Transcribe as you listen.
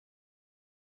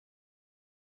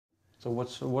So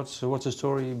what's the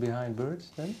story behind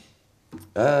Birds then?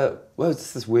 Well,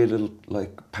 it's this weird little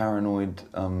like paranoid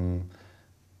kind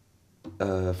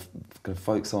of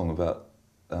folk song about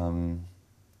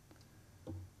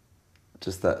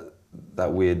just that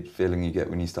weird feeling you get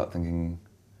when you start thinking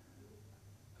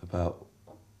about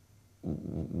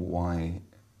why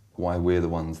we're the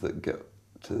ones that get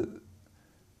to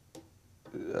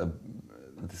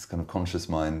this kind of conscious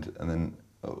mind, and then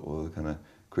all the kind of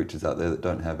creatures out there that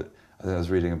don't have it. I think I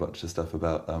was reading a bunch of stuff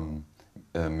about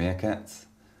meerkats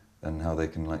and how they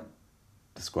can like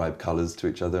describe colours to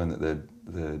each other, and that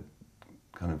they're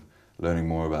kind of learning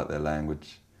more about their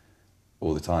language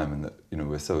all the time, and that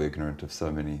we're so ignorant of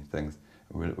so many things.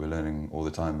 We're learning all the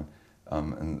time,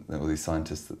 and all these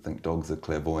scientists that think dogs are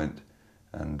clairvoyant,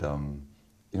 and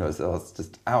it's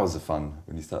just hours of fun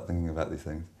when you start thinking about these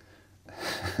things.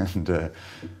 And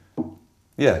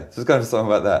yeah, so it's kind of a song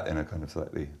about that in a kind of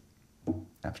slightly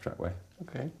abstract way.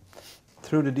 Okay.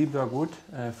 Through the Deep Dark Wood,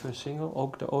 first single,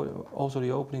 also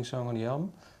the opening song on the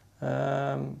album.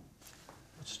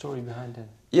 What's the story behind that?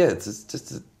 Yeah, it's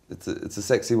a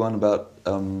sexy one about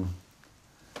going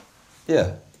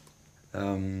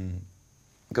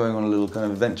on a little kind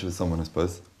of adventure with someone, I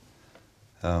suppose.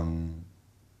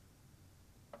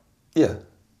 Yeah.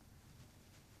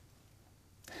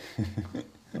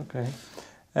 Okay.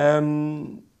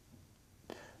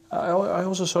 I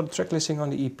also saw the track listing on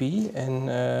the EP,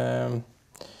 and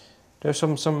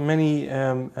there's many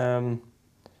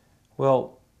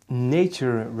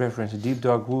nature references: deep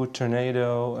dark wood,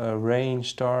 tornado, rain,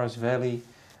 stars, valley.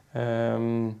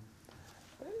 Do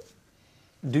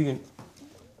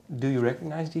you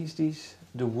recognize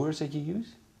the words that you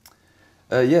use?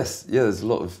 Yes, yeah. There's a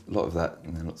lot of that,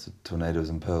 and then lots of tornadoes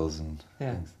and pearls and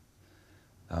things.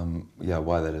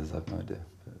 Why that is, I have no idea.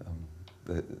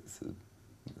 But,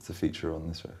 it's a feature on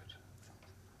this record.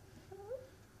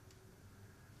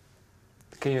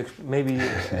 Can you maybe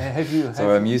have you?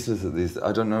 Sorry, I'm useless at these.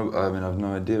 I don't know. I mean, I've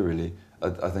no idea really.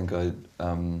 I think I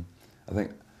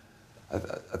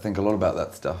think a lot about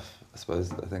that stuff. I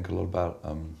suppose I think a lot about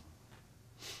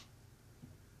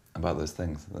those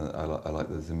things. I like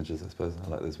those images. I suppose I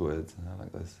like those words, and I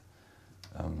like those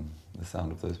the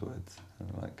sound of those words.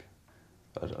 And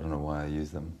I don't know why I use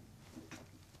them.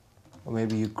 Or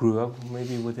maybe you grew up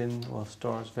within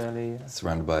Stars Valley.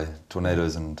 Surrounded by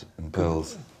tornadoes and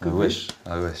pearls. I wish.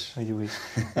 Oh, you wish.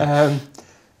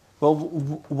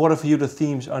 What are for you the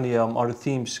themes on the album? Are the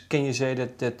themes? Can you say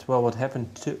that what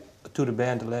happened to the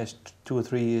band the last 2 or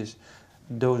 3 years?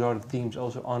 Those are the themes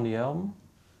also on the album.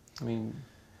 I mean,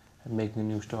 making a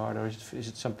new start, or is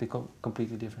it something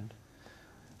completely different?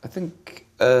 I think.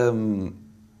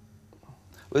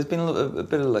 Well, there's been a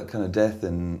bit of like kind of death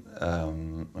in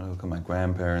when I look at my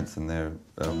grandparents and their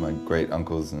my great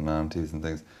uncles and aunties and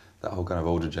things. That whole kind of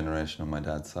older generation on my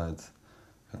dad's side's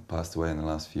kind of passed away in the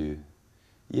last few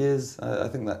years. I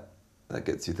think that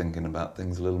gets you thinking about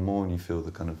things a little more, and you feel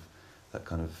that kind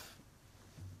of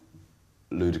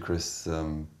ludicrous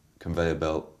conveyor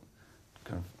belt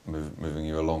kind of moving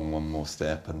you along one more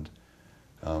step. And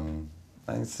I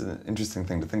think it's an interesting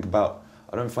thing to think about.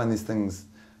 I don't find these things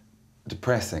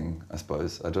depressing, I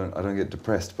suppose. I don't get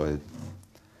depressed by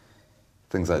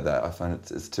things like that. I find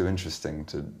it's too interesting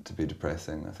to be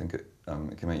depressing. I think it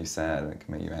can make you sad, and it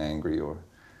can make you angry, or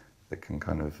it can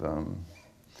kind of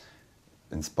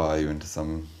inspire you into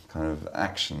some kind of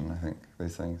action. I think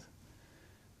these things.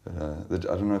 But I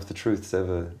don't know if the truth's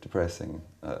ever depressing.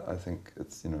 I think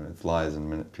it's it's lies and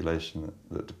manipulation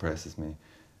that depresses me.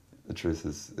 The truth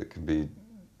is it can be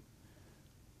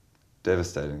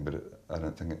devastating, but I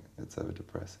don't think it's ever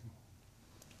depressing.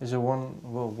 Is there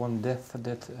one death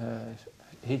that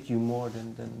hit you more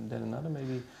than another?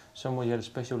 Maybe someone you had a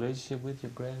special relationship with,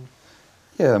 your grand?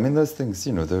 Yeah, I mean those things.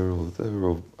 They're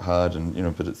all hard, and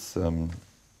but it's no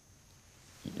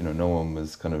one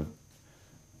was kind of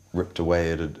ripped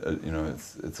away at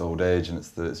its old age, and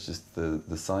it's just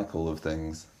the cycle of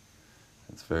things.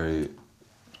 It's very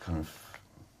kind of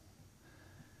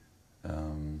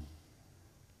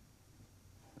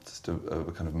just a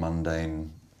kind of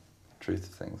mundane truth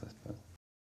of things, I suppose.